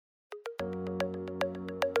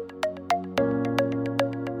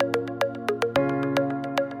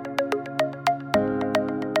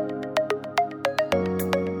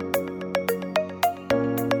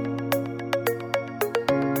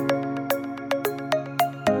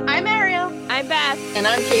I'm Beth. And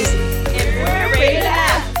I'm Casey. And we're Rated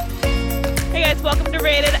F. Hey guys, welcome to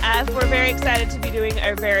Rated F. We're very excited to be doing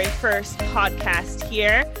our very first podcast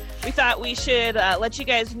here. We thought we should let you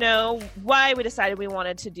guys know why we decided we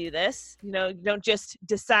wanted to do this. You know, you don't just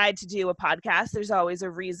decide to do a podcast. There's always a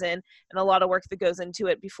reason and a lot of work that goes into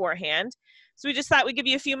it beforehand. So we just thought we'd give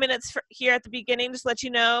you a few minutes here at the beginning, just let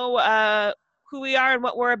you know who we are and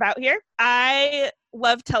what we're about here. I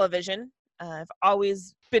love television. I've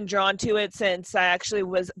always been drawn to it since I actually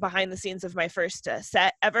was behind the scenes of my first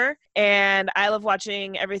set ever. And I love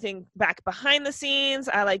watching everything back behind the scenes.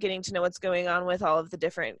 I like getting to know what's going on with all of the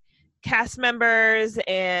different cast members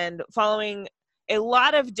and following a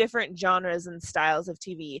lot of different genres and styles of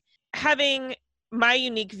TV. Having my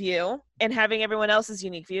unique view and having everyone else's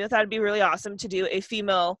unique view, I thought it'd be really awesome to do a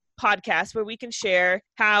female podcast where we can share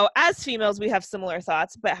how, as females, we have similar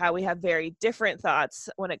thoughts, but how we have very different thoughts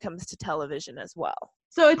when it comes to television as well.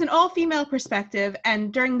 So it's an all-female perspective,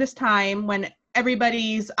 and during this time when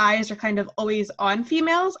everybody's eyes are kind of always on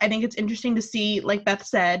females, I think it's interesting to see, like Beth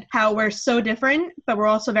said, how we're so different, but we're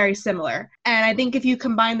also very similar. And I think if you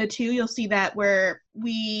combine the two, you'll see that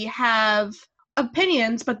we have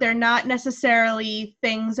opinions, but they're not necessarily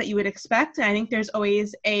things that you would expect. And I think there's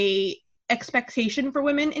always a expectation for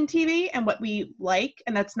women in TV and what we like,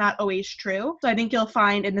 and that's not always true. So I think you'll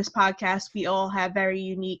find in this podcast we all have very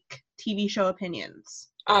unique TV show opinions.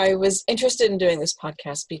 I was interested in doing this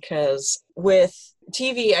podcast because with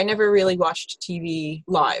TV, I never really watched TV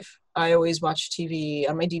live. I always watched TV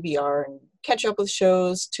on my DVR and catch up with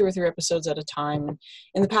shows 2 or 3 episodes at a time.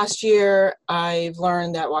 In the past year, I've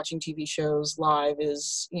learned that watching TV shows live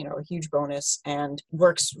is, a huge bonus and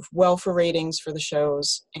works well for ratings for the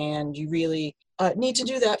shows. And you really need to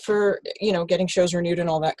do that for, getting shows renewed and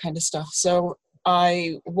all that kind of stuff. So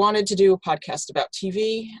I wanted to do a podcast about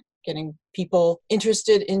TV, getting people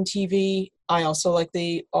interested in TV. I also like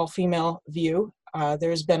the all-female view.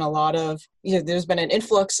 There's been there's been an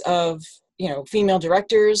influx of, female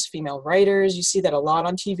directors, female writers. You see that a lot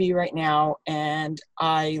on TV right now. And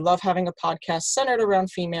I love having a podcast centered around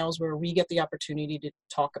females where we get the opportunity to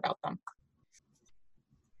talk about them.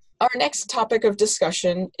 Our next topic of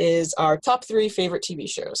discussion is our top 3 favorite TV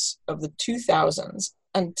shows of the 2000s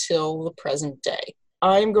until the present day.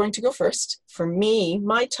 I'm going to go first. For me,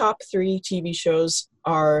 my top 3 TV shows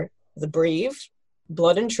are The Brave,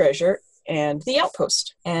 Blood and Treasure, and The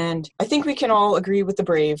Outpost. And I think we can all agree with The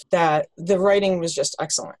Brave that the writing was just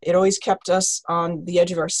excellent. It always kept us on the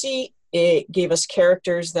edge of our seat. It gave us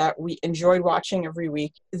characters that we enjoyed watching every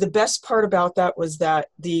week. The best part about that was that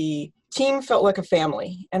the team felt like a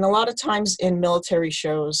family. And a lot of times in military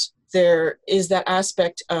shows, there is that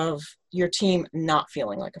aspect of your team not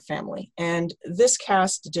feeling like a family. And this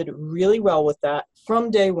cast did really well with that.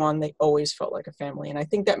 From day one, they always felt like a family. And I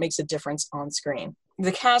think that makes a difference on screen.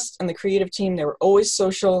 The cast and the creative team, they were always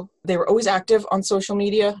social. They were always active on social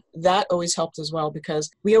media. That always helped as well because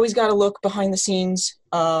we always got a look behind the scenes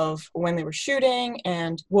of when they were shooting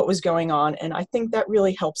and what was going on. And I think that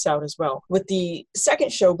really helps out as well. With the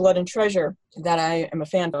second show, Blood and Treasure, that I am a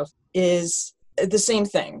fan of, is the same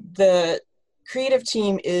thing. The creative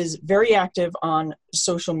team is very active on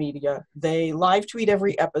social media. They live tweet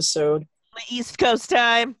every episode. East Coast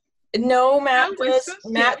time. No, Matt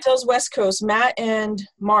does West Coast. Matt and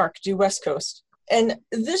Mark do West Coast. And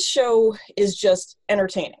this show is just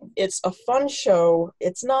entertaining. It's a fun show.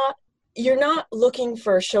 You're not looking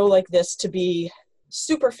for a show like this to be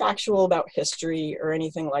super factual about history or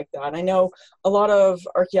anything like that. I know a lot of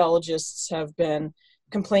archaeologists have been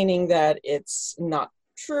complaining that it's not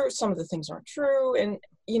true. Some of the things aren't true. And,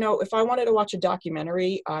 if I wanted to watch a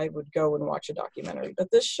documentary, I would go and watch a documentary. But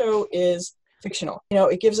this show is fictional.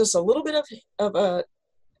 It gives us a little bit of a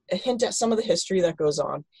hint at some of the history that goes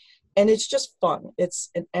on. And it's just fun.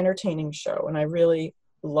 It's an entertaining show. And I really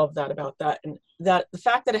love that about that. And that the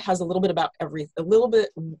fact that it has a little bit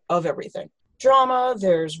of everything. Drama,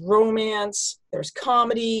 there's romance, there's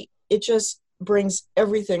comedy. It just brings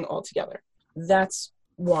everything all together. That's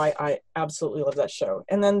why I absolutely love that show.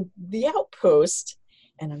 And then The Outpost,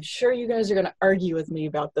 and I'm sure you guys are going to argue with me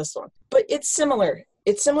about this one, but it's similar.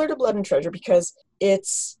 It's similar to Blood and Treasure because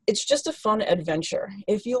it's just a fun adventure.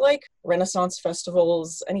 If you like Renaissance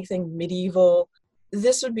festivals, anything medieval,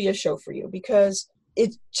 this would be a show for you because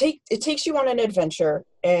it takes you on an adventure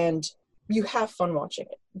and you have fun watching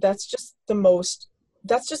it. That's just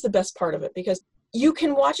the best part of it because you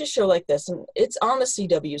can watch a show like this and it's on the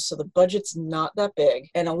CW, so the budget's not that big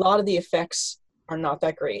and a lot of the effects are not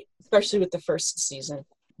that great, especially with the first season.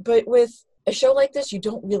 But with a show like this, you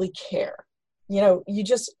don't really care. You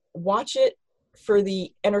just watch it for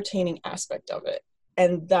the entertaining aspect of it.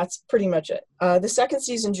 and that's pretty much it. The second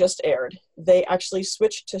season just aired. They actually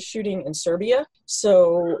switched to shooting in Serbia.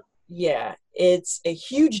 So yeah, it's a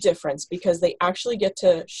huge difference because they actually get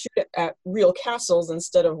to shoot at real castles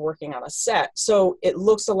instead of working on a set. So it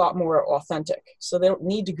looks a lot more authentic. So they don't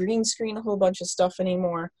need to green screen a whole bunch of stuff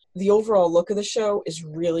anymore. The overall look of the show is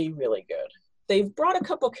really, really good. They've brought a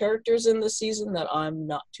couple characters in this season that I'm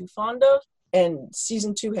not too fond of, and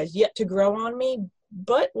season 2 has yet to grow on me,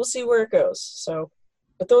 but we'll see where it goes. So,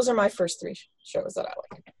 but those are my first 3 shows that I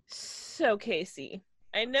like. So, Casey,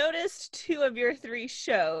 I noticed 2 of your 3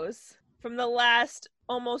 shows from the last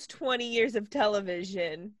almost 20 years of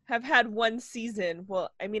television have had 1 season.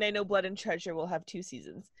 Well, I mean, I know Blood and Treasure will have 2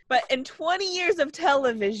 seasons, but in 20 years of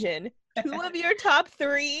television, 2 of your top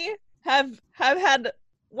 3 have had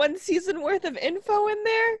 1 season worth of info in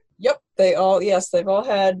there? Yep, they've all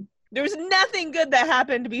had. There was nothing good that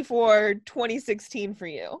happened before 2016 for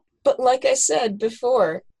you. But like I said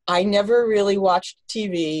before, I never really watched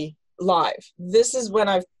TV live. This is when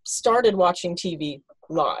I've started watching TV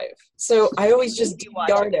live. So I always just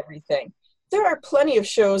DVR'd everything. There are plenty of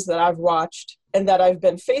shows that I've watched and that I've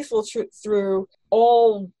been faithful through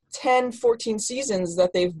all 10, 14 seasons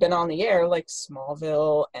that they've been on the air, like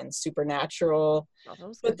Smallville and Supernatural.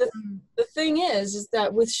 But the thing is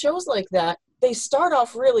that with shows like that, they start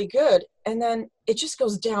off really good and then it just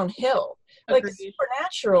goes downhill. Agreed. Like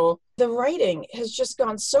Supernatural, the writing has just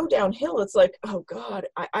gone so downhill. It's like, oh God,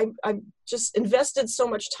 I'm just invested so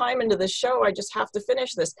much time into this show. I just have to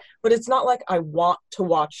finish this. But it's not like I want to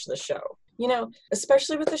watch the show. You know,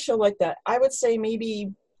 especially with a show like that, I would say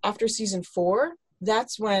maybe after season 4,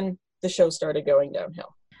 that's when the show started going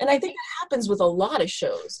downhill. And I think it happens with a lot of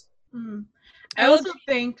shows. Mm. I also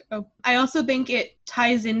think it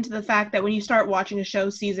ties into the fact that when you start watching a show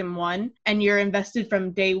season 1 and you're invested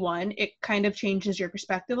from day 1, it kind of changes your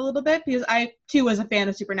perspective a little bit, because I too was a fan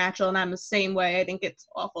of Supernatural and I'm the same way. I think it's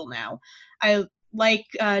awful now. I like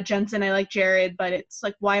Jensen, I like Jared, but it's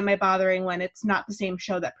like, why am I bothering when it's not the same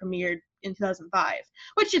show that premiered in 2005?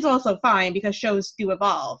 Which is also fine because shows do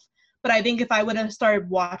evolve. But I think if I would have started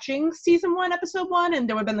watching season 1, episode 1, and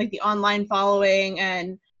there would have been like the online following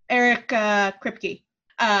and Eric Kripke,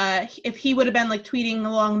 if he would have been like tweeting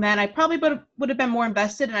along then, I probably would have been more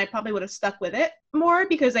invested, and I probably would have stuck with it more,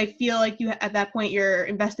 because I feel like you at that point you're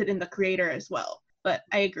invested in the creator as well. But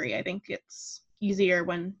I agree. I think it's easier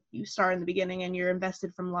when you start in the beginning and you're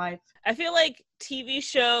invested from live. I feel like TV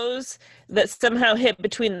shows that somehow hit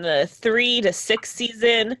between the 3 to 6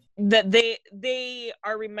 season, that they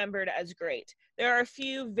are remembered as great. There are a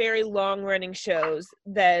few very long-running shows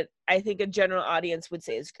that I think a general audience would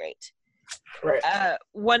say is great. Right.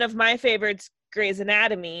 One of my favorites, Grey's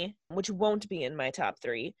Anatomy, which won't be in my top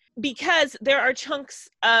 3, because there are chunks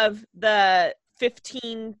of the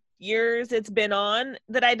 15 years it's been on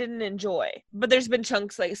that I didn't enjoy. But there's been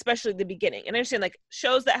chunks, like especially the beginning. And I understand, like,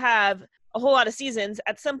 shows that have a whole lot of seasons,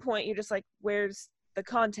 at some point you're just like, where's the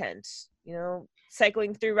content? You know,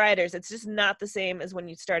 cycling through writers, it's just not the same as when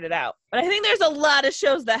you started out. But I think there's a lot of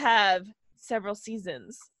shows that have several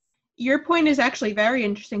seasons. Your point is actually very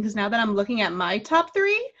interesting, because now that I'm looking at my top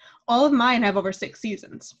 3, all of mine have over 6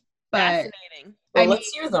 seasons. But fascinating. Well,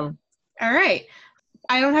 let's hear them. All right.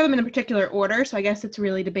 I don't have them in a particular order, so I guess it's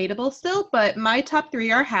really debatable still, but my top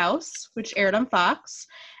 3 are House, which aired on Fox,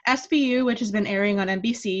 SVU, which has been airing on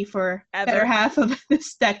NBC for the better half of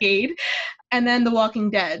this decade, and then The Walking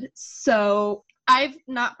Dead. So I've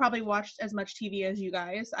not probably watched as much TV as you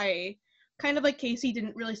guys. I kind of like Casey,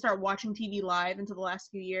 didn't really start watching TV live until the last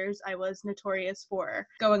few years. I was notorious for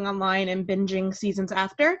going online and binging seasons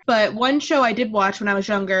after. But one show I did watch when I was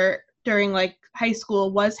younger during like high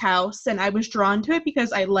school was House, and I was drawn to it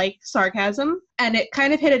because I like sarcasm, and it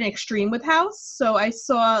kind of hit an extreme with House. So I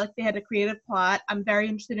saw like they had a creative plot. I'm very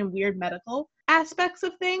interested in weird medical aspects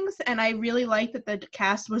of things, and I really liked that the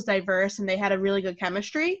cast was diverse and they had a really good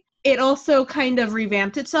chemistry. It also kind of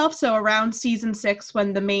revamped itself. So around season 6,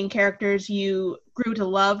 when the main characters you grew to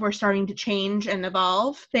love were starting to change and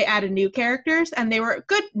evolve, they added new characters, and they were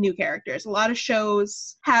good new characters. A lot of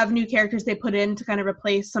shows have new characters they put in to kind of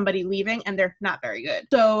replace somebody leaving, and they're not very good.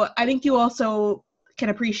 So I think you also can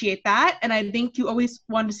appreciate that, and I think you always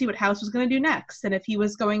wanted to see what House was going to do next, and if he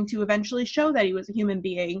was going to eventually show that he was a human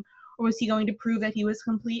being, or was he going to prove that he was a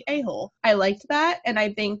complete a-hole? I liked that, and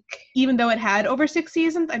I think even though it had over 6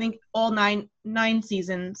 seasons, I think all nine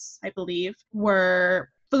seasons, I believe, were,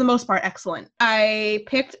 for the most part, excellent. I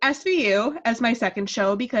picked SVU as my second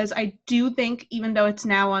show because I do think, even though it's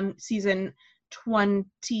now on season 20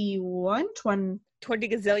 gazillion?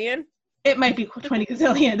 It might be 20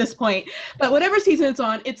 gazillion at this point, but whatever season it's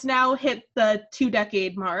on, it's now hit the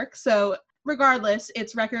 2-decade mark, so regardless,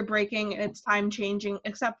 it's record-breaking, it's time-changing,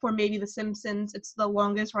 except for maybe The Simpsons. It's the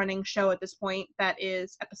longest-running show at this point that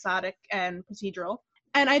is episodic and procedural.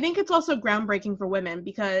 And I think it's also groundbreaking for women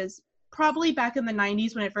because probably back in the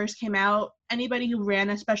 90s when it first came out, anybody who ran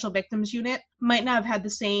a special victims unit might not have had the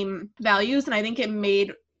same values, and I think it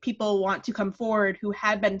made people want to come forward who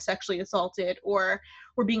had been sexually assaulted or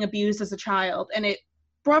were being abused as a child. And it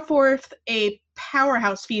brought forth a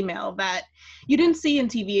powerhouse female that you didn't see in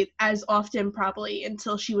TV as often probably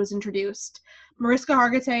until she was introduced. Mariska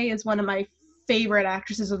Hargitay is one of my favorite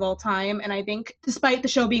actresses of all time, and I think despite the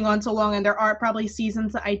show being on so long, and there are probably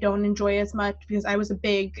seasons that I don't enjoy as much because I was a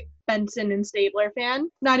big Benson and Stabler fan,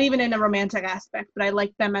 not even in a romantic aspect, but I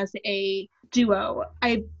liked them as a duo.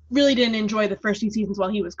 I really didn't enjoy the first few seasons while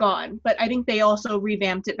he was gone, but I think they also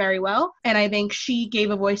revamped it very well, and I think she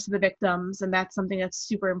gave a voice to the victims, and that's something that's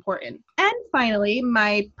super important. And finally,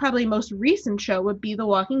 my probably most recent show would be The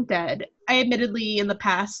Walking Dead. I admittedly, in the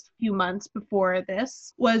past few months before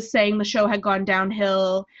this, was saying the show had gone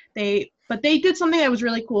downhill, but they did something that was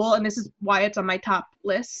really cool, and this is why it's on my top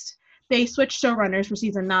list. They switched showrunners for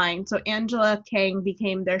season 9, so Angela Kang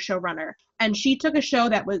became their showrunner. And she took a show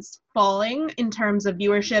that was falling in terms of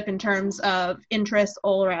viewership, in terms of interest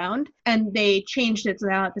all around, and they changed it so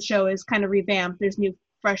now that the show is kind of revamped. There's new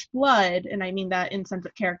fresh blood, and I mean that in sense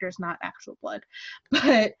of characters, not actual blood.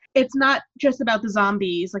 But it's not just about the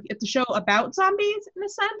zombies. Like, it's a show about zombies in a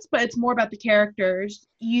sense, but it's more about the characters.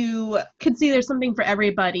 You can see there's something for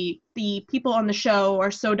everybody. The people on the show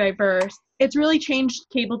are so diverse. It's really changed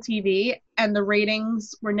cable TV, and the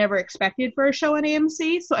ratings were never expected for a show on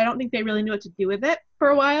AMC, so I don't think they really knew what to do with it for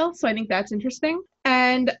a while, so I think that's interesting.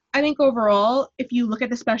 And I think overall, if you look at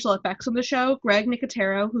the special effects on the show, Greg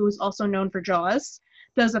Nicotero, who is also known for Jaws,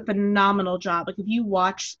 does a phenomenal job. Like, if you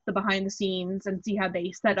watch the behind the scenes and see how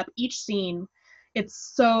they set up each scene,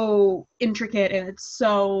 it's so intricate and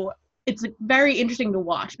it's very interesting to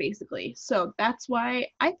watch, basically. So that's why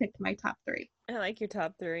I picked my top 3. I like your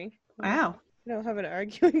top 3. Wow. I don't have an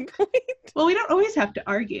arguing point. Well, we don't always have to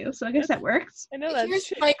argue, so I guess that works. I know that's Here's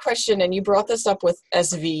true. my question, and you brought this up with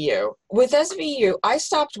SVU. With SVU, I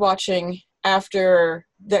stopped watching after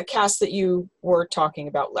the cast that you were talking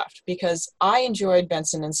about left, because I enjoyed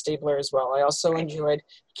Benson and Stabler as well. I also enjoyed,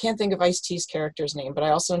 can't think of Ice-T's character's name, but I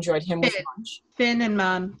also enjoyed him with Munch. Finn and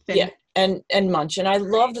Mom. Finn. Yeah, and Munch, and I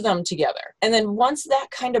loved them together. And then once that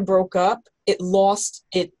kind of broke up, it lost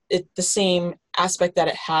it the same aspect that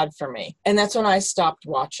it had for me. And that's when I stopped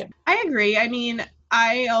watching. I agree. I mean,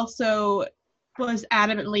 I also was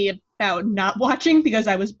adamantly about not watching because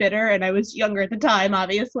I was bitter and I was younger at the time,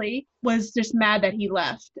 obviously, was just mad that he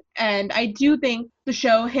left. And I do think the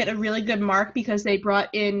show hit a really good mark because they brought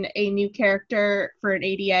in a new character for an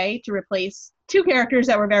ADA to replace 2 characters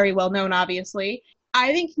that were very well known, obviously.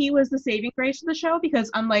 I think he was the saving grace of the show because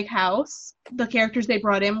unlike House, the characters they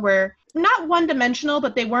brought in were not one-dimensional,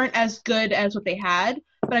 but they weren't as good as what they had.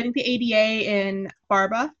 But I think the ADA in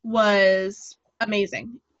Barba was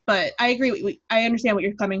amazing. But I agree. I understand what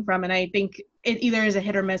you're coming from, and I think it either is a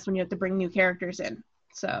hit or miss when you have to bring new characters in.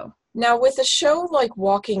 So now, with a show like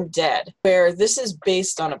Walking Dead, where this is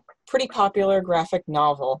based on a pretty popular graphic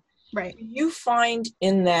novel, right? You find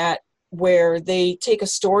in that where they take a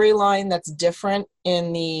storyline that's different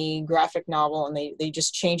in the graphic novel and they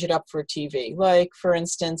just change it up for TV. Like, for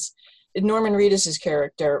instance, Norman Reedus'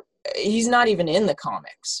 character, he's not even in the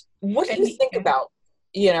comics. What do you think about,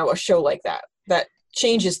 a show like that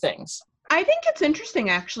changes things? I think it's interesting,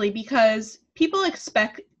 actually, because people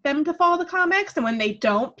expect them to follow the comics, and when they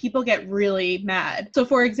don't, people get really mad. So,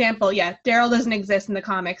 for example, Daryl doesn't exist in the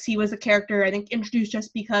comics. He was a character, I think, introduced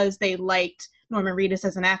just because they liked Norman Reedus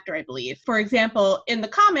as an actor, I believe. For example, in the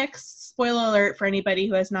comics, spoiler alert for anybody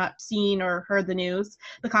who has not seen or heard the news,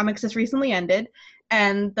 the comics just recently ended,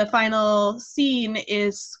 and the final scene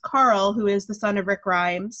is Carl, who is the son of Rick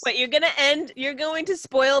Grimes. Wait, you're going to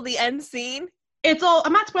spoil the end scene?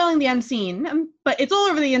 I'm not spoiling the end scene, but it's all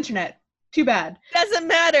over the internet. Too bad. Doesn't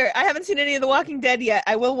matter. I haven't seen any of The Walking Dead yet.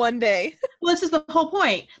 I will one day. Well, this is the whole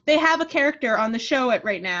point. They have a character on the show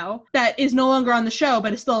right now that is no longer on the show,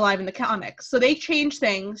 but is still alive in the comics. So they change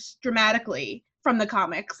things dramatically from the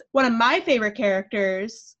comics. One of my favorite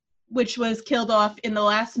characters, which was killed off in the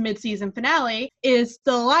last mid-season finale, is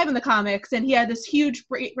still alive in the comics, and he had this huge,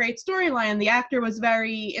 great storyline. The actor was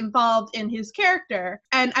very involved in his character,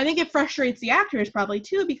 and I think it frustrates the actors probably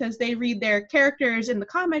too, because they read their characters in the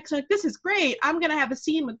comics like, this is great, I'm gonna have a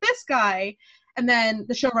scene with this guy, and then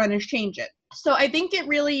the showrunners change it. So I think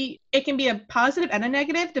it can be a positive and a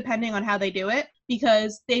negative depending on how they do it,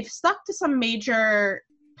 because they've stuck to some major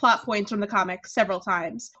plot points from the comics several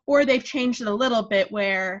times. Or they've changed it a little bit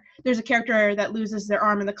where there's a character that loses their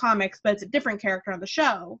arm in the comics, but it's a different character on the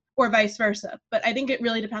show, or vice versa. But I think it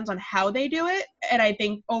really depends on how they do it. And I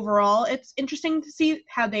think overall it's interesting to see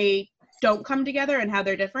how they don't come together and how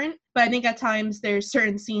they're different. But I think at times there's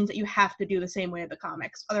certain scenes that you have to do the same way in the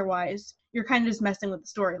comics. Otherwise, you're kind of just messing with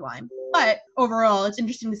the storyline. But overall, it's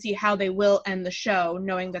interesting to see how they will end the show,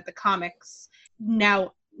 knowing that the comics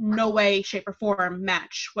now no way, shape, or form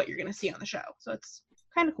match what you're going to see on the show. So it's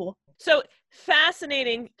kind of cool. So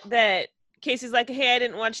fascinating that Casey's like, hey, I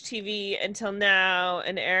didn't watch TV until now,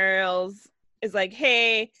 and Ariel's is like,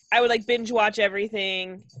 hey, I would like binge watch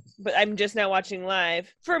everything, but I'm just now watching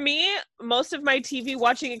live. For me, most of my TV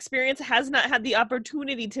watching experience has not had the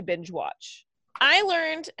opportunity to binge watch. I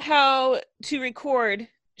learned how to record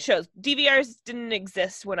shows. DVRs didn't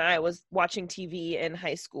exist when I was watching TV in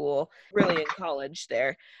high school, really in college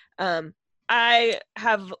there. I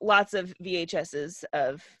have lots of VHSs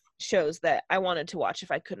of shows that I wanted to watch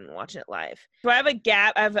if I couldn't watch it live. So I have a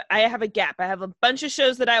gap. I have a bunch of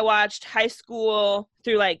shows that I watched high school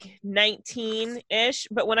through like 19-ish,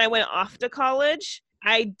 but when I went off to college,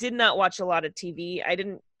 I did not watch a lot of TV.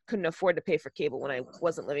 Couldn't afford to pay for cable when I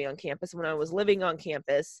wasn't living on campus. When I was living on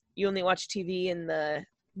campus, you only watch TV in the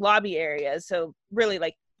lobby area. So really,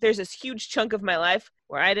 like, there's this huge chunk of my life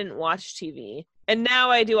where I didn't watch TV. And now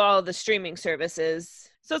I do all of the streaming services.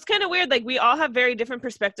 So it's kind of weird. Like, we all have very different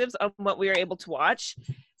perspectives on what we were able to watch.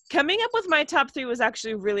 Coming up with my top 3 was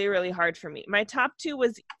actually really, really hard for me. My top 2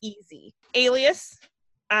 was easy. Alias.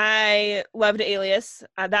 I loved Alias.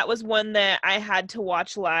 That was one that I had to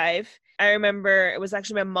watch live. I remember it was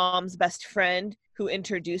actually my mom's best friend who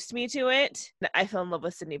introduced me to it. I fell in love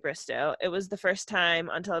with Sydney Bristow. It was the first time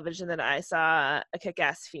on television that I saw a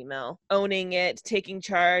kick-ass female owning it, taking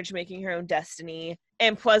charge, making her own destiny,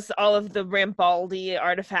 and plus all of the Rambaldi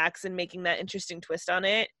artifacts and making that interesting twist on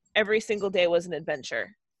it. Every single day was an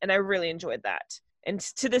adventure, and I really enjoyed that. And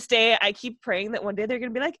to this day, I keep praying that one day they're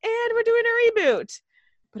going to be like, and we're doing a reboot.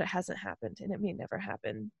 But it hasn't happened, and it may never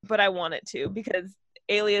happen. But I want it to, because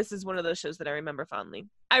Alias is one of those shows that I remember fondly.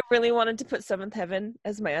 I really wanted to put Seventh Heaven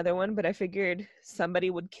as my other one, but I figured somebody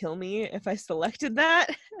would kill me if I selected that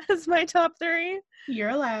as my top 3. You're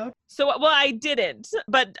allowed. So, well, I didn't,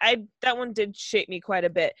 but that one did shape me quite a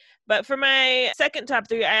bit. But for my second top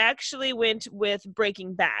 3, I actually went with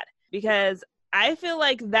Breaking Bad, because I feel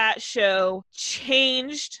like that show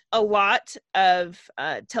changed a lot of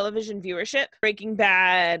television viewership. Breaking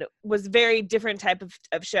Bad was a very different type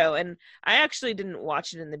of show, and I actually didn't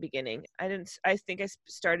watch it in the beginning. I think I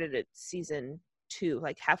started at season 2,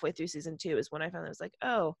 like halfway through season 2 is when I finally was like,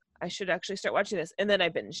 oh, I should actually start watching this. And then I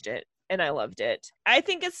binged it, and I loved it. I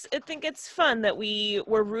think it's fun that we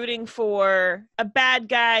were rooting for a bad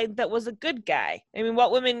guy that was a good guy. I mean,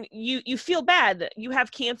 what women, you feel bad. You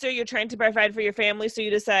have cancer, you're trying to provide for your family, so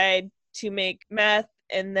you decide to make meth,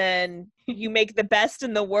 and then you make the best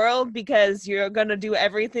in the world because you're going to do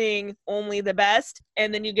everything only the best.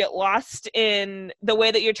 And then you get lost in the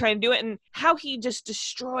way that you're trying to do it and how he just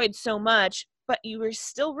destroyed so much, but you were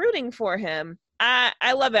still rooting for him.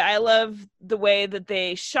 I love it. I love the way that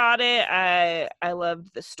they shot it. I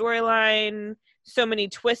loved the storyline. So many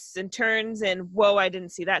twists and turns, and whoa, I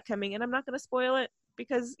didn't see that coming. And I'm not going to spoil it,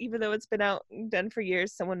 because even though it's been out and done for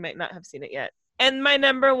years, someone might not have seen it yet. And my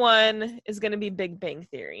number 1 is going to be Big Bang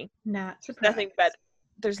Theory. Not surprised.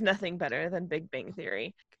 There's nothing better than Big Bang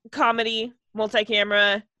Theory. Comedy,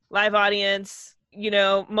 multi-camera, live audience. You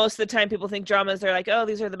know, most of the time people think dramas, they're like, oh,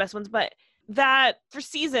 these are the best ones. But that for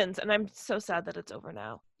seasons, and I'm so sad that it's over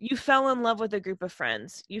now, you fell in love with a group of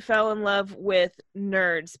friends. You fell in love with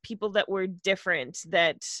nerds, people that were different,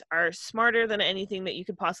 that are smarter than anything that you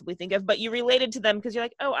could possibly think of, but you related to them because you're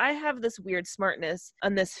like, oh, I have this weird smartness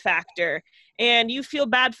on this factor. And you feel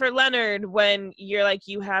bad for Leonard when you're like,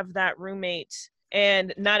 you have that roommate,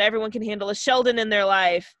 and not everyone can handle a Sheldon in their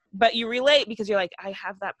life. But you relate because you're like, I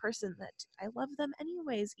have that person that I love them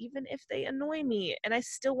anyways, even if they annoy me, and I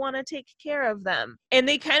still want to take care of them. And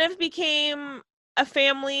they kind of became a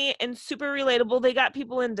family and super relatable. They got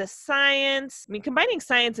people into science. I mean, combining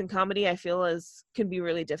science and comedy, I feel, can be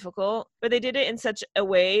really difficult. But they did it in such a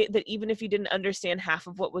way that even if you didn't understand half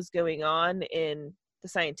of what was going on in the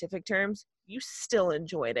scientific terms, you still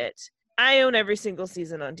enjoyed it. I own every single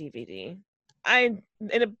season on DVD. In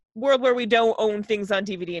a world where we don't own things on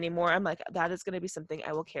DVD anymore, I'm like, that is going to be something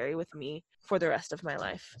I will carry with me for the rest of my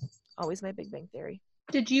life. Always my Big Bang Theory.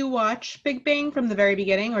 Did you watch Big Bang from the very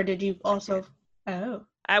beginning, or did you also? Oh.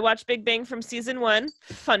 I watched Big Bang from season 1.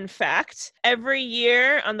 Fun fact, every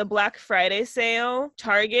year on the Black Friday sale,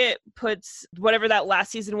 Target puts whatever that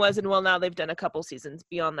last season was, and well, now they've done a couple seasons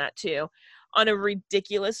beyond that too, on a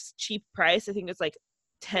ridiculous cheap price. I think it's like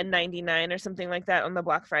 $10.99 or something like that on the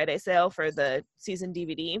Black Friday sale for the season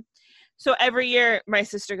DVD. So every year my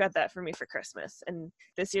sister got that for me for Christmas, and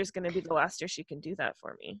this year's going to be the last year she can do that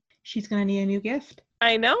for me. She's going to need a new gift.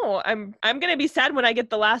 I know. I'm going to be sad when I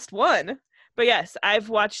get the last one. But yes, I've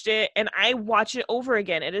watched it, and I watch it over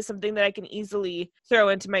again. It is something that I can easily throw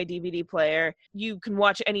into my DVD player. You can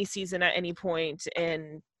watch any season at any point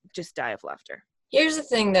and just die of laughter. Here's the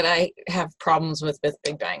thing that I have problems with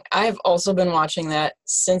Big Bang. I have also been watching that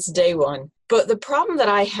since day one. But the problem that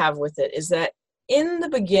I have with it is that in the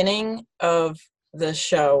beginning of the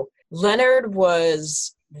show, Leonard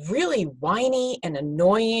was really whiny and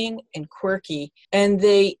annoying and quirky, and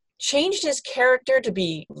they changed his character to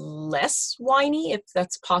be less whiny, if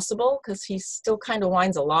that's possible, because he still kind of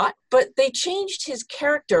whines a lot. But they changed his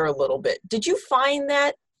character a little bit. Did you find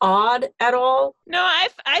that odd at all? No,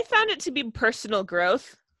 I found it to be personal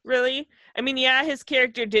growth, really. I mean, yeah, his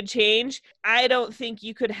character did change. I don't think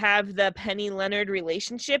you could have the Penny-Leonard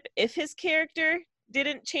relationship if his character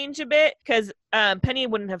didn't change a bit, because Penny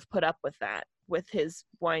wouldn't have put up with that, with his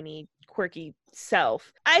whiny, quirky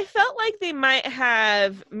self. I felt like they might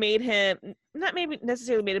have made him, not maybe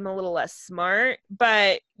necessarily made him a little less smart,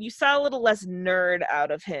 but you saw a little less nerd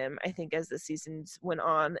out of him, I think, as the seasons went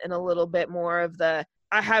on, and a little bit more of the,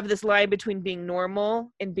 I have this line between being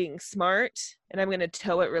normal and being smart, and I'm going to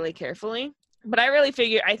toe it really carefully. But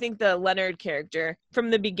I think the Leonard character,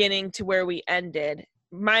 from the beginning to where we ended,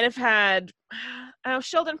 might have had,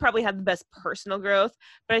 Sheldon probably had the best personal growth,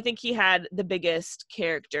 but I think he had the biggest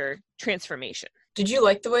character transformation. Did you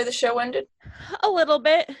like the way the show ended? A little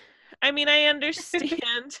bit. I mean, I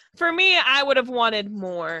understand. For me, I would have wanted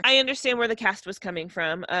more. I understand where the cast was coming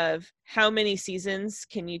from, of how many seasons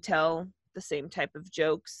can you tell the same type of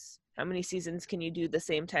jokes? How many seasons can you do the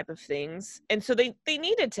same type of things? And so they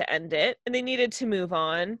needed to end it, and they needed to move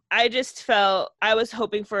on. I just felt I was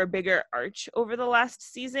hoping for a bigger arch over the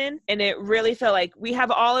last season, and it really felt like we have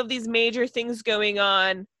all of these major things going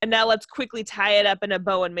on, and now let's quickly tie it up in a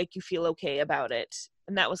bow and make you feel okay about it.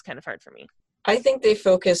 And that was kind of hard for me. I think they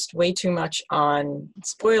focused way too much on,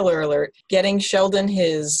 spoiler alert, getting Sheldon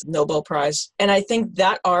his Nobel Prize. And I think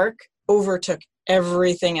that arc overtook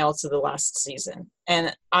everything else of the last season.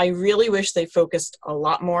 And I really wish they focused a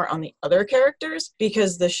lot more on the other characters,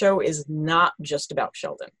 because the show is not just about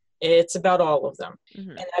Sheldon. It's about all of them.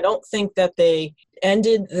 Mm-hmm. And I don't think that they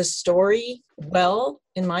ended the story well,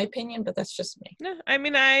 in my opinion, but that's just me. No, I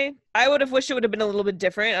mean, I would have wished it would have been a little bit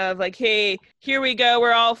different, of like, hey, here we go.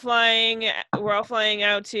 We're all flying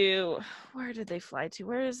out to, where did they fly to?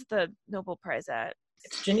 Where is the Nobel Prize at?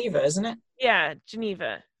 It's Geneva, isn't it? Yeah,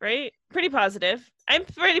 Geneva, right? Pretty positive. I'm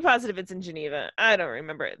pretty positive it's in Geneva. I don't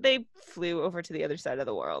remember it. They flew over to the other side of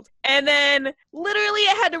the world. And then literally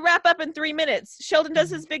it had to wrap up in 3 minutes. Sheldon does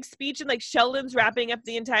his big speech, and like Sheldon's wrapping up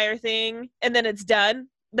the entire thing, and then it's done.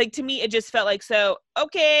 Like, to me, it just felt like, so,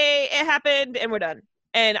 okay, it happened and we're done.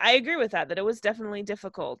 And I agree with that it was definitely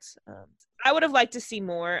difficult. I would have liked to see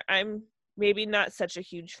more. I'm maybe not such a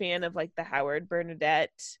huge fan of like the Howard Bernadette.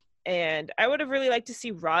 And I would have really liked to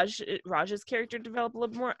see Raj's character develop a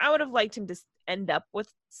little more. I would have liked him to end up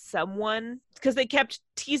with someone, because they kept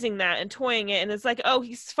teasing that and toying it. And it's like, oh,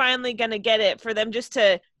 he's finally going to get it, for them just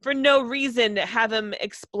to, for no reason, have him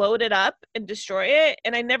explode it up and destroy it.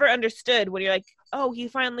 And I never understood when you're like, oh, he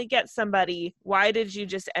finally gets somebody. Why did you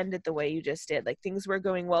just end it the way you just did? Like, things were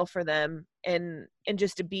going well for them, and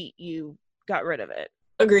just to beat you, got rid of it.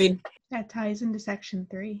 Agreed. That ties into section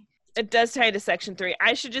 3. It does tie to section 3.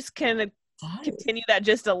 I should just kind of continue that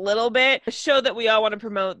just a little bit. A show that we all want to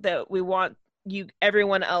promote, that we want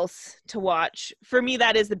everyone else to watch. For me,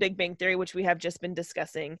 that is The Big Bang Theory, which we have just been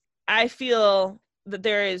discussing. I feel that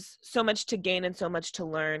there is so much to gain and so much to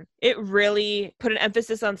learn. It really put an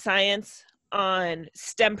emphasis on science, on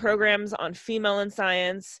STEM programs, on female in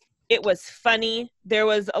science. It was funny. There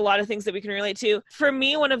was a lot of things that we can relate to. For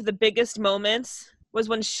me, one of the biggest moments was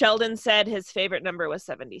when Sheldon said his favorite number was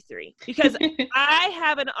 73. Because I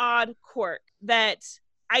have an odd quirk that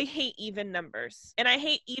I hate even numbers, and I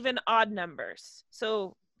hate even odd numbers.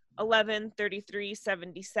 So 11, 33,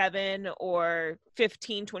 77, or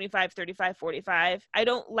 15, 25, 35, 45. I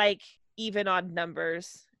don't like even odd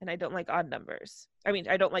numbers, and I don't like odd numbers. I mean,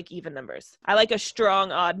 I don't like even numbers. I like a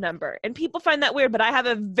strong odd number. And people find that weird, but I have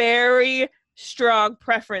a very strong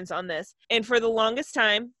preference on this. And for the longest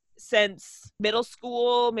time, since middle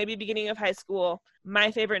school, maybe beginning of high school,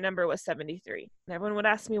 my favorite number was 73. And everyone would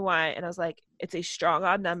ask me why. And I was like, it's a strong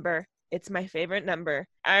odd number. It's my favorite number.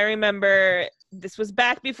 I remember this was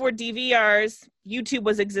back before DVRs. YouTube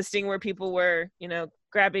was existing where people were,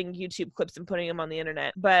 grabbing YouTube clips and putting them on the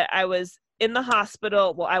internet. But I was in the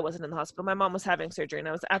hospital. Well, I wasn't in the hospital. My mom was having surgery and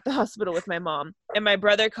I was at the hospital with my mom. And my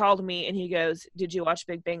brother called me and he goes, did you watch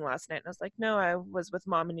Big Bang last night? And I was like, no, I was with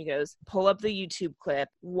mom. And he goes, pull up the YouTube clip,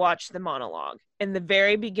 watch the monologue. In the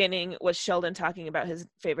very beginning was Sheldon talking about his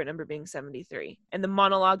favorite number being 73. And the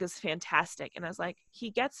monologue is fantastic. And I was like, he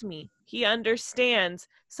gets me. He understands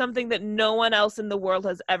something that no one else in the world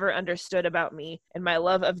has ever understood about me and my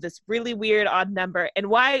love of this really weird odd number and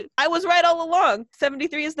why I was right all along.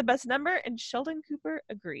 73 is the best number, and Sheldon Cooper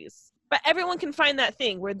agrees. But everyone can find that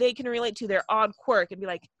thing where they can relate to their odd quirk and be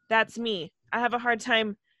like, that's me. I have a hard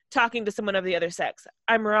time talking to someone of the other sex.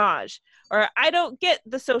 I'm Raj. Or I don't get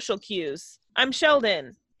the social cues. I'm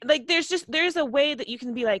Sheldon. Like there's a way that you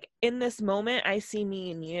can be like, in this moment, I see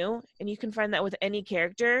me and you, and you can find that with any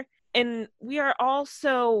character. And we are all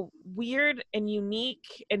so weird and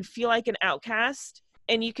unique and feel like an outcast.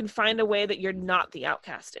 And you can find a way that you're not the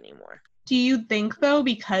outcast anymore. Do you think, though,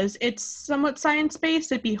 because it's somewhat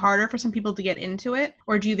science-based, it'd be harder for some people to get into it?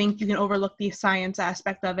 Or do you think you can overlook the science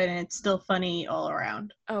aspect of it and it's still funny all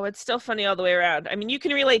around? Oh, it's still funny all the way around. I mean, you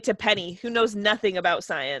can relate to Penny, who knows nothing about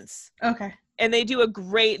science. Okay. And they do a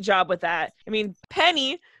great job with that. I mean,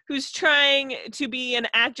 Penny, who's trying to be an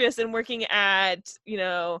actress and working at,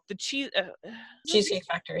 the Cheesecake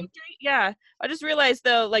Factory. Yeah. I just realized,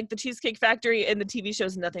 though, like the Cheesecake Factory in the TV show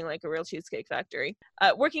is nothing like a real Cheesecake Factory.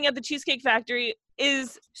 Working at the Cheesecake Factory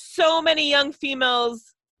is so many young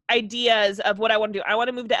females' ideas of what I want to do. I want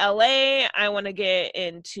to move to LA. I want to get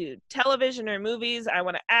into television or movies. I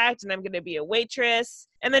want to act, and I'm going to be a waitress.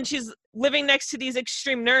 And then she's living next to these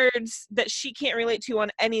extreme nerds that she can't relate to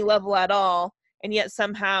on any level at all. And yet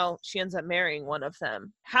somehow she ends up marrying one of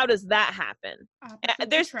them. How does that happen?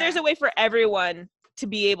 There's a way for everyone to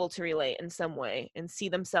be able to relate in some way and see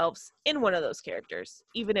themselves in one of those characters,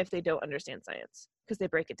 even if they don't understand science, because they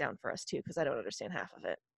break it down for us too, because I don't understand half of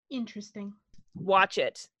it. Interesting. Watch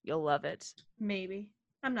it. You'll love it. Maybe.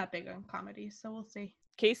 I'm not big on comedies, so we'll see.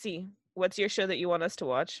 Casey, what's your show that you want us to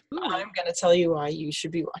watch? I'm going to tell you why you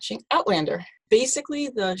should be watching Outlander. Basically,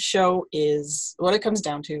 the show is, what it comes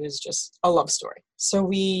down to is just a love story. So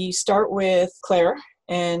we start with Claire,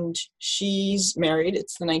 and she's married.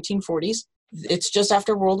 It's the 1940s. It's just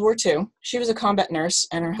after World War II. She was a combat nurse,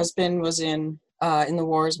 and her husband was in the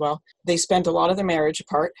war as well. They spent a lot of their marriage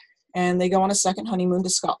apart, and they go on a second honeymoon to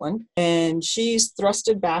Scotland, and she's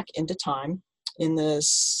thrusted back into time in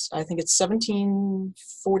this, I think it's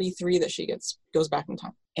 1743 that she goes back in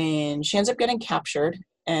time. And she ends up getting captured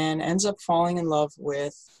and ends up falling in love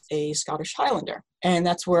with a Scottish Highlander. And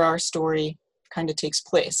that's where our story kind of takes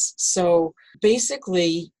place. So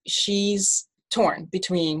basically, she's torn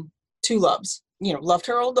between two loves. Loved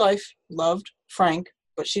her old life, loved Frank,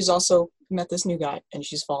 but she's also met this new guy and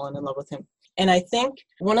she's fallen in love with him. And I think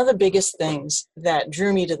one of the biggest things that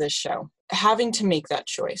drew me to this show, having to make that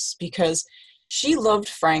choice, because she loved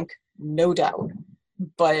Frank, no doubt,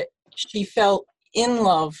 but she fell in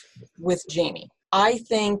love with Jamie. I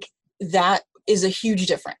think that is a huge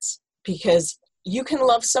difference, because you can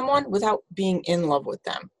love someone without being in love with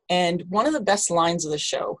them. And one of the best lines of the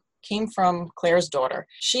show came from Claire's daughter.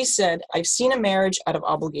 She said, I've seen a marriage out of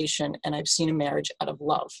obligation and I've seen a marriage out of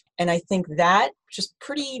love. And I think that just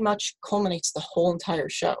pretty much culminates the whole entire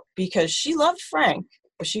show, because she loved Frank,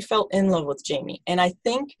 but she fell in love with Jamie. And I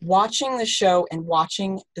think watching the show and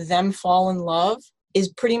watching them fall in love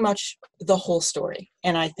is pretty much the whole story.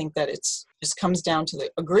 And I think that it's just comes down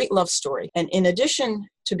to a great love story. And in addition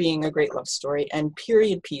to being a great love story and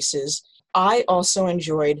period pieces, I also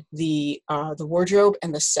enjoyed the wardrobe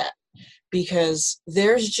and the set, because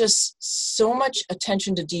there's just so much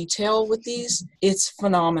attention to detail with these. It's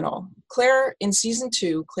phenomenal. Claire, in season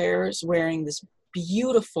 2, Claire's wearing this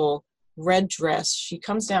beautiful red dress. She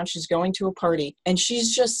comes down, she's going to a party, and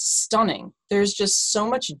she's just stunning. There's just so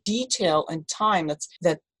much detail and time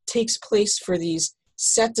that takes place for these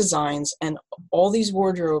set designs and all these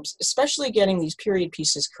wardrobes, especially getting these period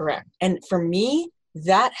pieces correct. And for me,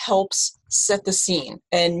 that helps set the scene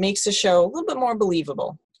and makes the show a little bit more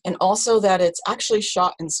believable. And also that it's actually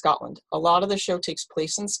shot in Scotland. A lot of the show takes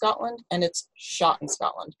place in Scotland, and it's shot in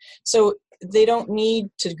Scotland. So they don't need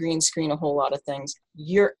to green screen a whole lot of things.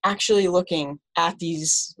 You're actually looking at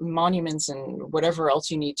these monuments and whatever else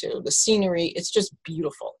you need to. The scenery, it's just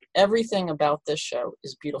beautiful. Everything about this show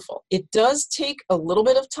is beautiful. It does take a little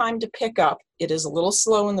bit of time to pick up. It is a little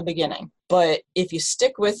slow in the beginning, but if you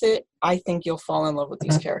stick with it, I think you'll fall in love with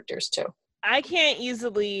these characters too. I can't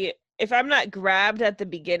easily, if I'm not grabbed at the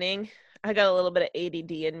beginning, I got a little bit of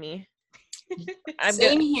ADD in me.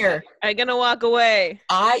 Same here. I'm gonna walk away.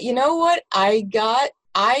 You know what?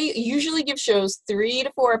 I usually give shows 3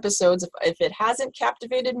 to 4 episodes. If it hasn't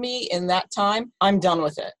captivated me in that time, I'm done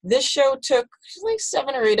with it. This show took like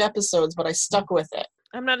 7 or 8 episodes, but I stuck with it.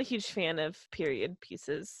 I'm not a huge fan of period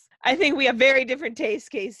pieces. I think we have very different tastes,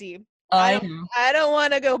 Casey. I know. I don't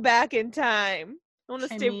want to go back in time. I want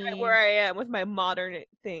to stay right where I am with my modern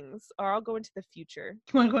things, or I'll go into the future.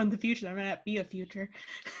 You want to go into the future? There might not be a future.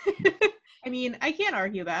 I mean, I can't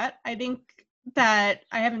argue that. I think that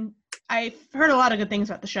I've heard a lot of good things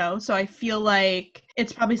about the show, so I feel like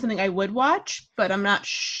it's probably something I would watch, but I'm not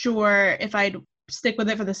sure if I'd stick with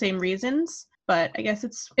it for the same reasons. But I guess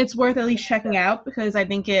it's worth at least checking out, because I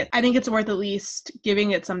think it's worth at least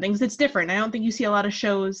giving it something. It's different. I don't think you see a lot of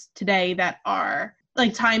shows today that are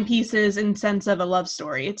like timepieces in sense of a love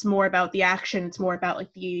story. It's more about the action. It's more about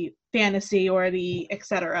like the fantasy or the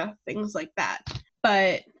etc. things like that.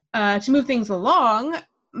 But to move things along,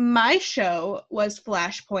 my show was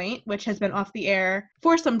Flashpoint, which has been off the air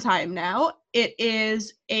for some time now. It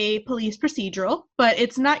is a police procedural, but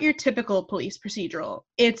it's not your typical police procedural.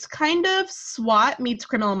 It's kind of SWAT meets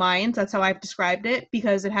Criminal Minds. That's how I've described it,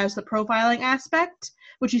 because it has the profiling aspect,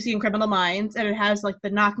 which you see in Criminal Minds, and it has like the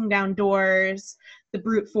knocking down doors, the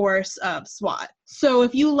brute force of SWAT. So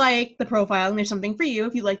if you like the profiling, there's something for you.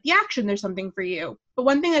 If you like the action, there's something for you. But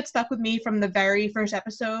one thing that stuck with me from the very first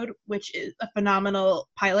episode, which is a phenomenal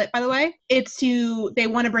pilot, by the way, they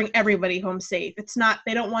want to bring everybody home safe.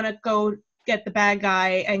 They don't want to go get the bad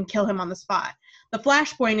guy and kill him on the spot. The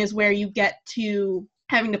Flashpoint is where you get to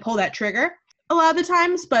having to pull that trigger a lot of the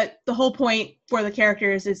times, but the whole point for the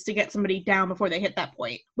characters is to get somebody down before they hit that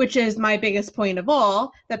point, which is my biggest point of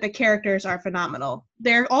all, that the characters are phenomenal.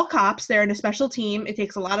 They're all cops. They're in a special team. It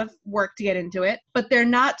takes a lot of work to get into it, but they're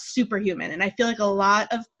not superhuman. And I feel like a lot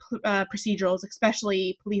of procedurals,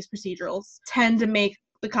 especially police procedurals, tend to make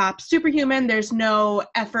the cops superhuman. There's no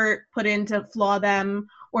effort put in to flaw them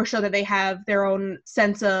or show that they have their own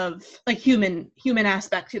sense of like human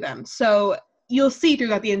aspect to them. So you'll see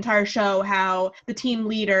throughout the entire show how the team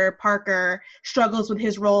leader, Parker, struggles with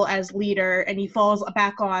his role as leader, and he falls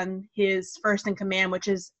back on his first in command, which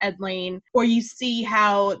is Ed Lane. Or you see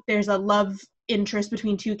how there's a love interest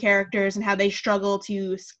between two characters and how they struggle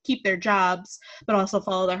to keep their jobs, but also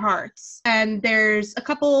follow their hearts. And there's a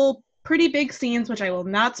couple pretty big scenes, which I will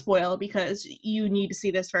not spoil because you need to see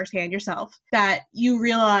this firsthand yourself, that you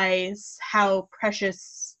realize how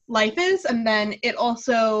precious life is, and then it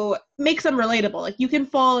also makes them relatable. Like, you can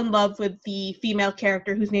fall in love with the female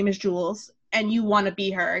character whose name is Jules, and you want to be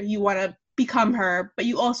her, you want to become her, but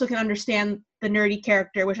you also can understand the nerdy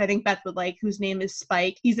character, which I think Beth would like, whose name is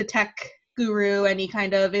Spike. He's a tech guru and he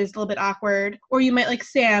kind of is a little bit awkward. Or you might like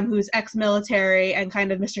Sam, who's ex-military and kind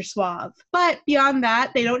of Mr. Suave. But beyond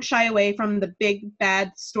that, they don't shy away from the big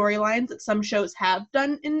bad storylines that some shows have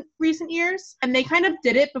done in recent years, and they kind of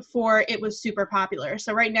did it before it was super popular.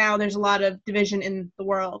 So right now there's a lot of division in the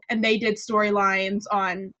world, and they did storylines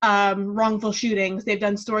on wrongful shootings, they've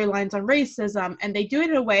done storylines on racism, and they do it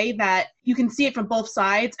in a way that you can see it from both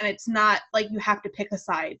sides, and it's not like you have to pick a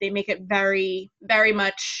side. They make it very, very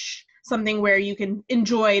much something where you can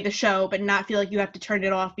enjoy the show but not feel like you have to turn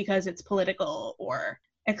it off because it's political or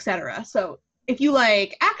etc. So if you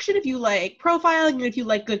like action, if you like profiling, and if you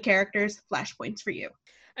like good characters, Flashpoint's for you.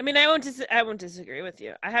 I mean, I won't disagree with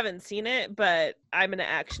you. I haven't seen it, but I'm an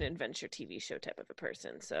action adventure TV show type of a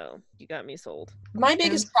person, so you got me sold. My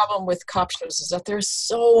biggest problem with cop shows is that there's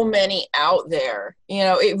so many out there. You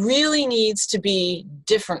know, it really needs to be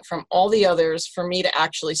different from all the others for me to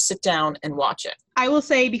actually sit down and watch it. I will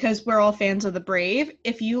say, because we're all fans of The Brave,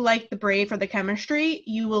 if you like The Brave for the chemistry,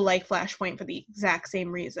 you will like Flashpoint for the exact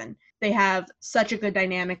same reason. They have such a good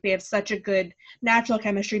dynamic. They have such a good natural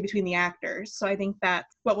chemistry between the actors. So I think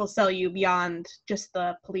that's what will sell you beyond just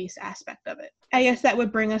the police aspect of it. I guess that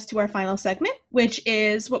would bring us to our final segment, which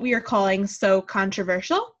is what we are calling So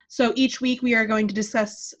Controversial. So each week we are going to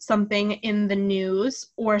discuss something in the news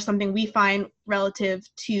or something we find relative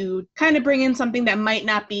to kind of bring in something that might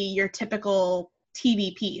not be your typical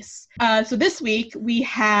TV piece. So this week we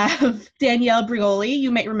have Danielle Bregoli.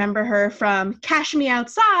 You might remember her from Cash Me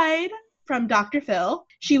Outside from Dr. Phil.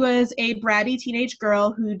 She was a bratty teenage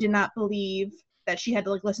girl who did not believe that she had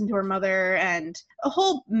to like listen to her mother and a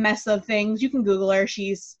whole mess of things. You can Google her.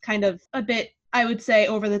 She's kind of a bit, I would say,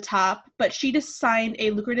 over the top, but she just signed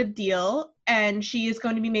a lucrative deal and she is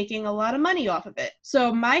going to be making a lot of money off of it.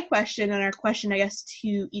 So my question, and our question, I guess,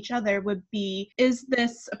 to each other would be, is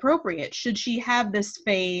this appropriate? Should she have this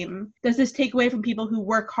fame? Does this take away from people who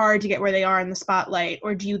work hard to get where they are in the spotlight?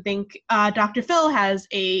 Or do you think Dr. Phil has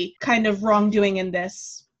a kind of wrongdoing in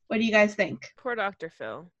this? What do you guys think? Poor Dr.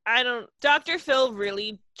 Phil. Dr. Phil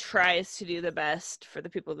really tries to do the best for the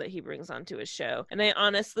people that he brings onto his show. And I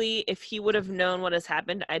honestly, if he would have known what has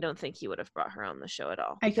happened, I don't think he would have brought her on the show at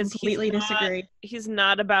all. I completely disagree. He's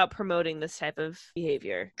not about promoting this type of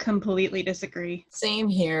behavior. Completely disagree. Same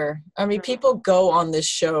here. I mean, people go on this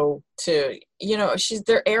show to,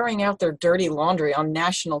 they're airing out their dirty laundry on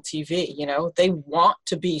national TV, they want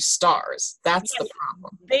to be stars. That's the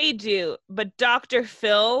problem. They do, but Dr.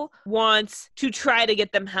 Phil wants to try to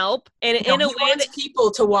get them help, and in a way wants people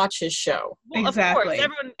to watch his show. Well, exactly. Of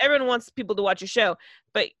course, everyone wants people to watch a show,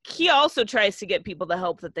 but he also tries to get people the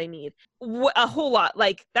help that they need. A whole lot.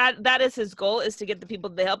 Like that is his goal, is to get the people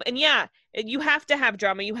the help. And yeah, you have to have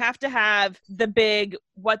drama. You have to have the big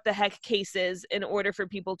what the heck cases in order for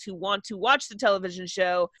people to want to watch the television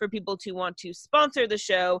show, for people to want to sponsor the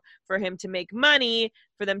show, for him to make money,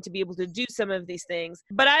 for them to be able to do some of these things.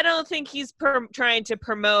 But I don't think he's trying to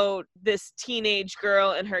promote this teenage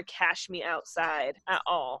girl and her cash me outside at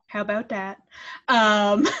all. How about that?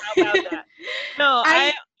 How about that? No,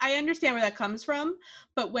 I understand where that comes from,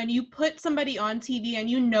 but when you put somebody on TV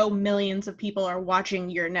and millions of people are watching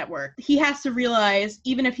your network, he has to realize,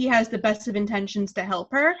 even if he has the best of intentions to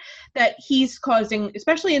help her, that he's causing,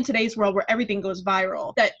 especially in today's world where everything goes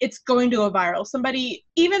viral, that it's going to go viral. Somebody,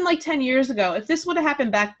 even like 10 years ago, if this would have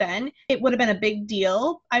happened back then, it would have been a big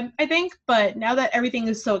deal, I think. But now that everything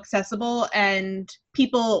is so accessible and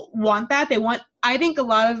people want that, I think a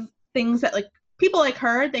lot of things that like people like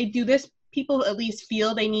her, they do this. People at least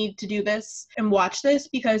feel they need to do this and watch this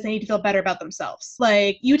because they need to feel better about themselves.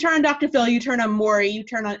 Like, you turn on Dr. Phil, you turn on Maury, you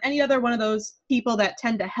turn on any other one of those people that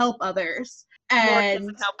tend to help others. And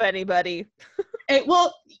doesn't help anybody.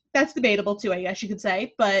 Well, that's debatable too, I guess you could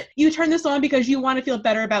say. But you turn this on because you want to feel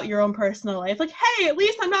better about your own personal life. Like, hey, at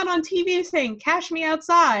least I'm not on TV saying, cash me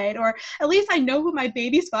outside. Or at least I know who my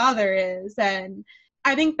baby's father is. And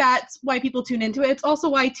I think that's why people tune into it. It's also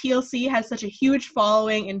why TLC has such a huge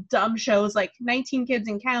following in dumb shows like 19 Kids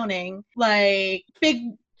and Counting, like Big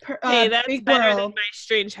Hey, that's Big better World. than My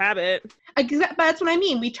Strange Habit. But that's what I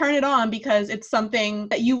mean. We turn it on because it's something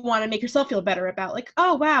that you want to make yourself feel better about. Like,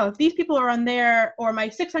 oh, wow, if these people are on there, or My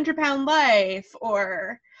 600-Pound Life,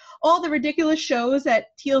 or all the ridiculous shows that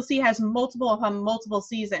TLC has multiple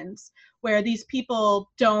seasons where these people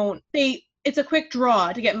it's a quick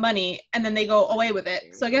draw to get money and then they go away with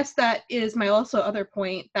it. So I guess that is my also other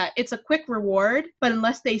point, that it's a quick reward, but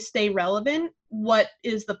unless they stay relevant, what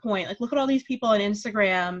is the point? Like, look at all these people on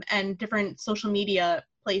Instagram and different social media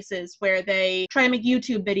places where they try to make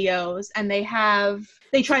YouTube videos and they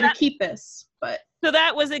try to keep this, but so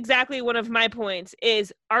that was exactly one of my points,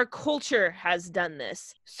 is our culture has done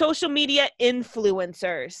this. Social media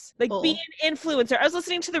influencers. Like, be an influencer. I was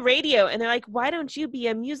listening to the radio and they're like, why don't you be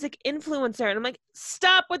a music influencer? And I'm like,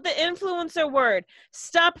 stop with the influencer word.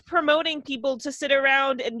 Stop promoting people to sit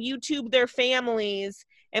around and YouTube their families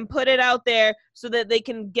and put it out there so that they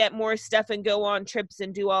can get more stuff and go on trips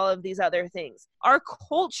and do all of these other things. Our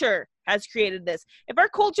culture has created this. If our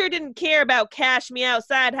culture didn't care about cash me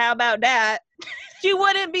outside, how about that? She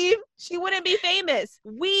wouldn't be famous.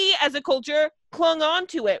 We as a culture clung on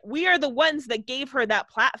to it. We are the ones that gave her that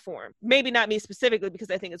platform. Maybe not me specifically,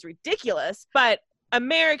 because I think it's ridiculous, but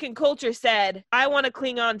American culture said, I want to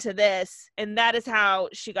cling on to this, and that is how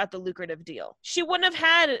she got the lucrative deal. She wouldn't have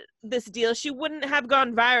had this deal. She wouldn't have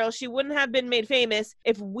gone viral. She wouldn't have been made famous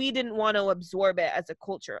if we didn't want to absorb it as a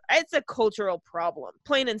culture. It's a cultural problem,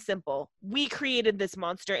 plain and simple. We created this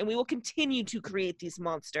monster, and we will continue to create these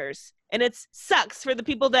monsters. And it sucks for the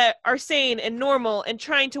people that are sane and normal and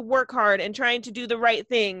trying to work hard and trying to do the right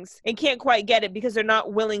things and can't quite get it because they're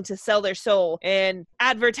not willing to sell their soul and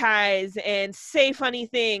advertise and say funny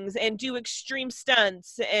things and do extreme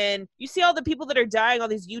stunts. And you see all the people that are dying, all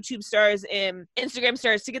these YouTube stars and Instagram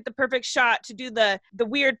stars, to get the perfect shot, to do the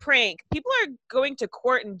weird prank. People are going to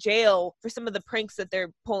court and jail for some of the pranks that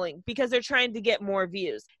they're pulling because they're trying to get more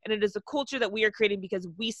views. And it is a culture that we are creating because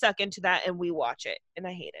we suck into that and we watch it. And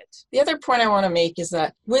I hate it. The other point I want to make is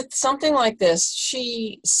that with something like this,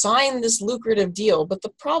 she signed this lucrative deal, but the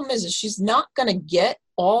problem is she's not going to get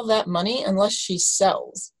all that money unless she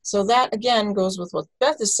sells. So that again goes with what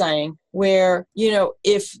Beth is saying, where,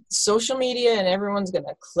 if social media and everyone's going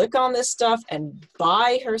to click on this stuff and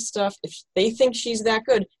buy her stuff, if they think she's that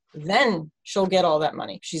good, then she'll get all that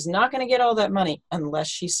money. She's not going to get all that money unless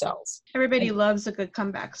she sells. Everybody loves a good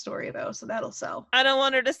comeback story, though, so that'll sell. I don't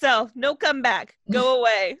want her to sell. No comeback. Go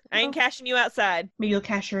away. I ain't cashing you outside. Maybe you'll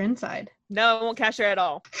cash her inside. No, I won't cash her at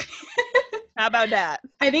all. How about that?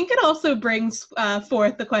 I think it also brings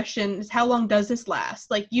forth the question is how long does this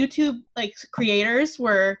last? Like YouTube, like creators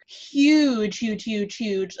were huge,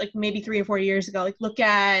 like maybe 3 or 4 years ago. Like look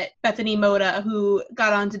at Bethany Moda, who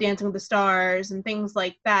got on to Dancing with the Stars and things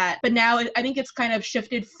like that. But now I think it's kind of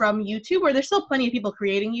shifted from YouTube, where there's still plenty of people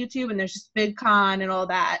creating YouTube and there's just VidCon and all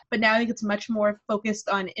that. But now I think it's much more focused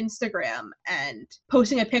on Instagram and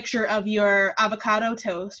posting a picture of your avocado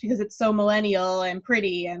toast because it's so millennial and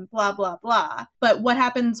pretty and blah, blah, blah. But what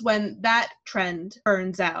happens when that trend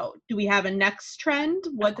burns out? Do we have a next trend?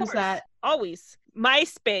 What does that? Always.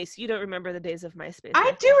 MySpace. You don't remember the days of MySpace.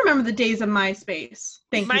 I do remember the days of MySpace.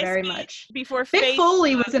 Thank you very much. Before Mick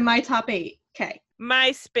Foley was in my top 8. Okay.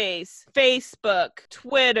 MySpace, Facebook,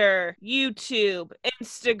 Twitter, YouTube,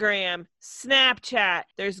 Instagram, Snapchat.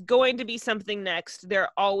 There's going to be something next. There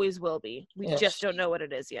always will be. We just don't know what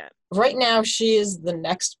it is yet. Right now, she is the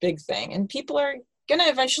next big thing, and people are gonna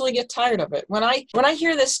eventually get tired of it. When I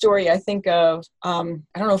hear this story, I think of I don't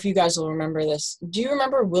know if you guys will remember this. Do you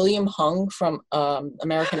remember William Hung from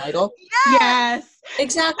American Idol? Yes.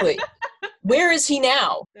 Exactly. Where is he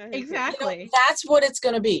now? Exactly. That's what it's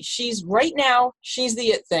gonna be. She's right now, she's the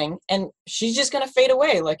it thing, and she's just gonna fade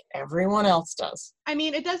away like everyone else does. I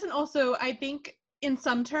mean, it doesn't also, I think, in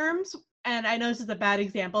some terms, and I know this is a bad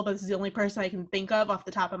example, but this is the only person I can think of off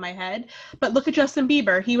the top of my head. But look at Justin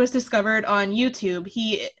Bieber. He was discovered on YouTube.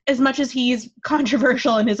 He, as much as he's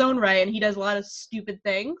controversial in his own right, and he does a lot of stupid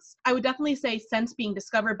things, I would definitely say since being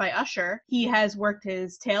discovered by Usher, he has worked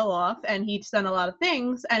his tail off and he's done a lot of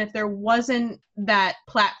things. And if there wasn't that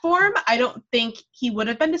platform, I don't think he would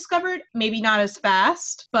have been discovered. Maybe not as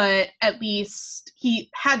fast, but at least he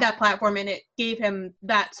had that platform and it gave him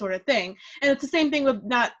that sort of thing. And it's the same thing with,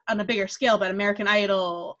 not on a bigger scale, but American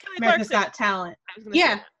Idol, America's Got Talent.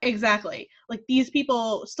 Yeah, exactly. Like these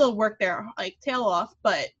people still work their like tail off,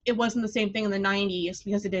 but it wasn't the same thing in the 90s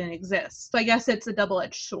because it didn't exist. So I guess it's a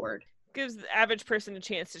double-edged sword. Gives the average person a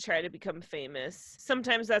chance to try to become famous.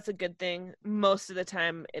 Sometimes that's a good thing. Most of the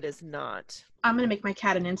time it is not. I'm going to make my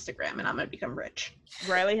cat an Instagram and I'm going to become rich.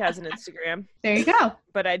 Riley has an Instagram. There you go.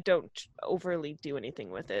 But I don't overly do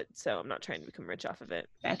anything with it, so I'm not trying to become rich off of it.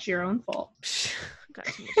 That's your own fault. Got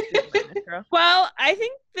too much to do with this, girl. Well, I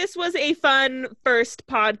think this was a fun first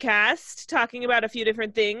podcast talking about a few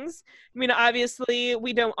different things. I mean, obviously,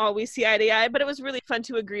 we don't always see eye to eye, but it was really fun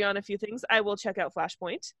to agree on a few things. I will check out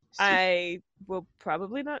Flashpoint. I will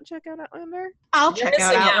probably not check out Outlander. I'll check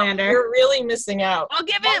out Outlander. You're really missing out. I'll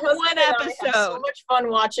give it one episode. I have so much fun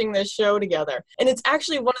watching this show together. And it's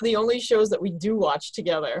actually one of the only shows that we do watch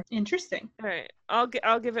together. Interesting. All right. I'll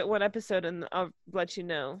give it one episode and I'll let you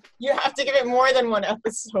know. You have to give it more than one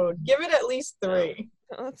episode. Give it at least 3.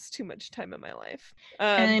 Oh, that's too much time in my life.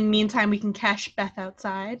 And in the meantime, we can cash Beth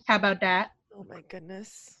outside. How about that? Oh my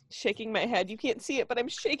goodness. Shaking my head. You can't see it, but I'm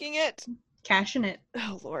shaking it. Cashing it.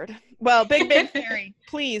 Oh, Lord. Well, Big Bang Theory.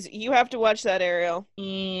 Please, you have to watch that, Ariel.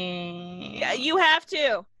 Yeah, you have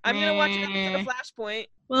to. I'm going to watch an episode of Flashpoint.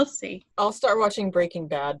 We'll see. I'll start watching Breaking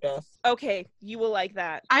Bad, Beth. Okay, you will like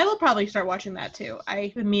that. I will probably start watching that too.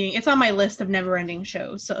 I've been meaning, it's on my list of never-ending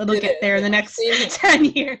shows, so it'll get there in the next 10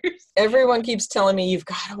 years. Everyone keeps telling me, you've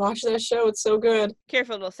got to watch that show. It's so good.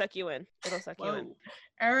 Careful, it'll suck you in. It'll suck you in.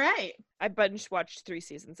 All right. I binge watched 3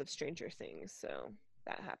 seasons of Stranger Things, so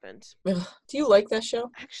that happened. Do you like that show?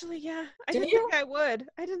 Actually, yeah. I didn't think I would.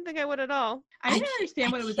 I didn't think I would at all. I didn't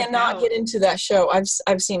understand what it was about. I cannot get into that show.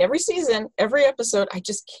 I've seen every season, every episode. I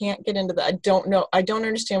just can't get into that. I don't know. I don't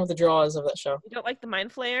understand what the draw is of that show. You don't like the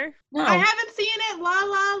Mind Flayer? No. I haven't seen it. La,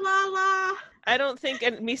 la, la, la. I don't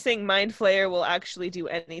think me saying Mind Flayer will actually do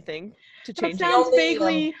anything to change it. That sounds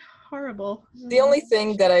vaguely horrible. The only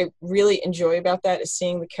thing that I really enjoy about that is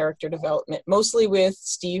seeing the character development, mostly with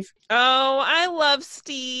Steve. Oh, I love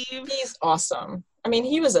Steve. He's awesome. I mean,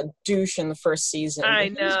 he was a douche in the first season. I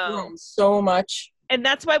know. He's grown so much. And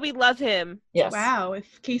that's why we love him. Yes. Wow.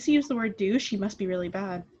 If Casey used the word douche, he must be really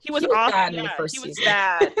bad. He was awesome. Bad in the first season. He was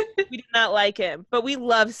bad. We did not like him. But we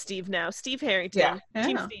love Steve now. Steve Harrington. Yeah.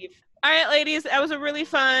 Team Steve. All right, ladies, that was a really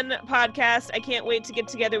fun podcast. I can't wait to get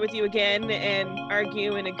together with you again and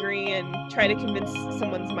argue and agree and try to convince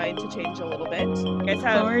someone's mind to change a little bit. You guys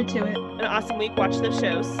have Forward to it. an awesome week. Watch those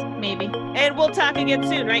shows. Maybe. And we'll talk again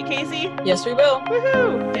soon, right, Casey? Yes, we will.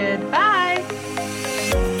 Woohoo! Goodbye.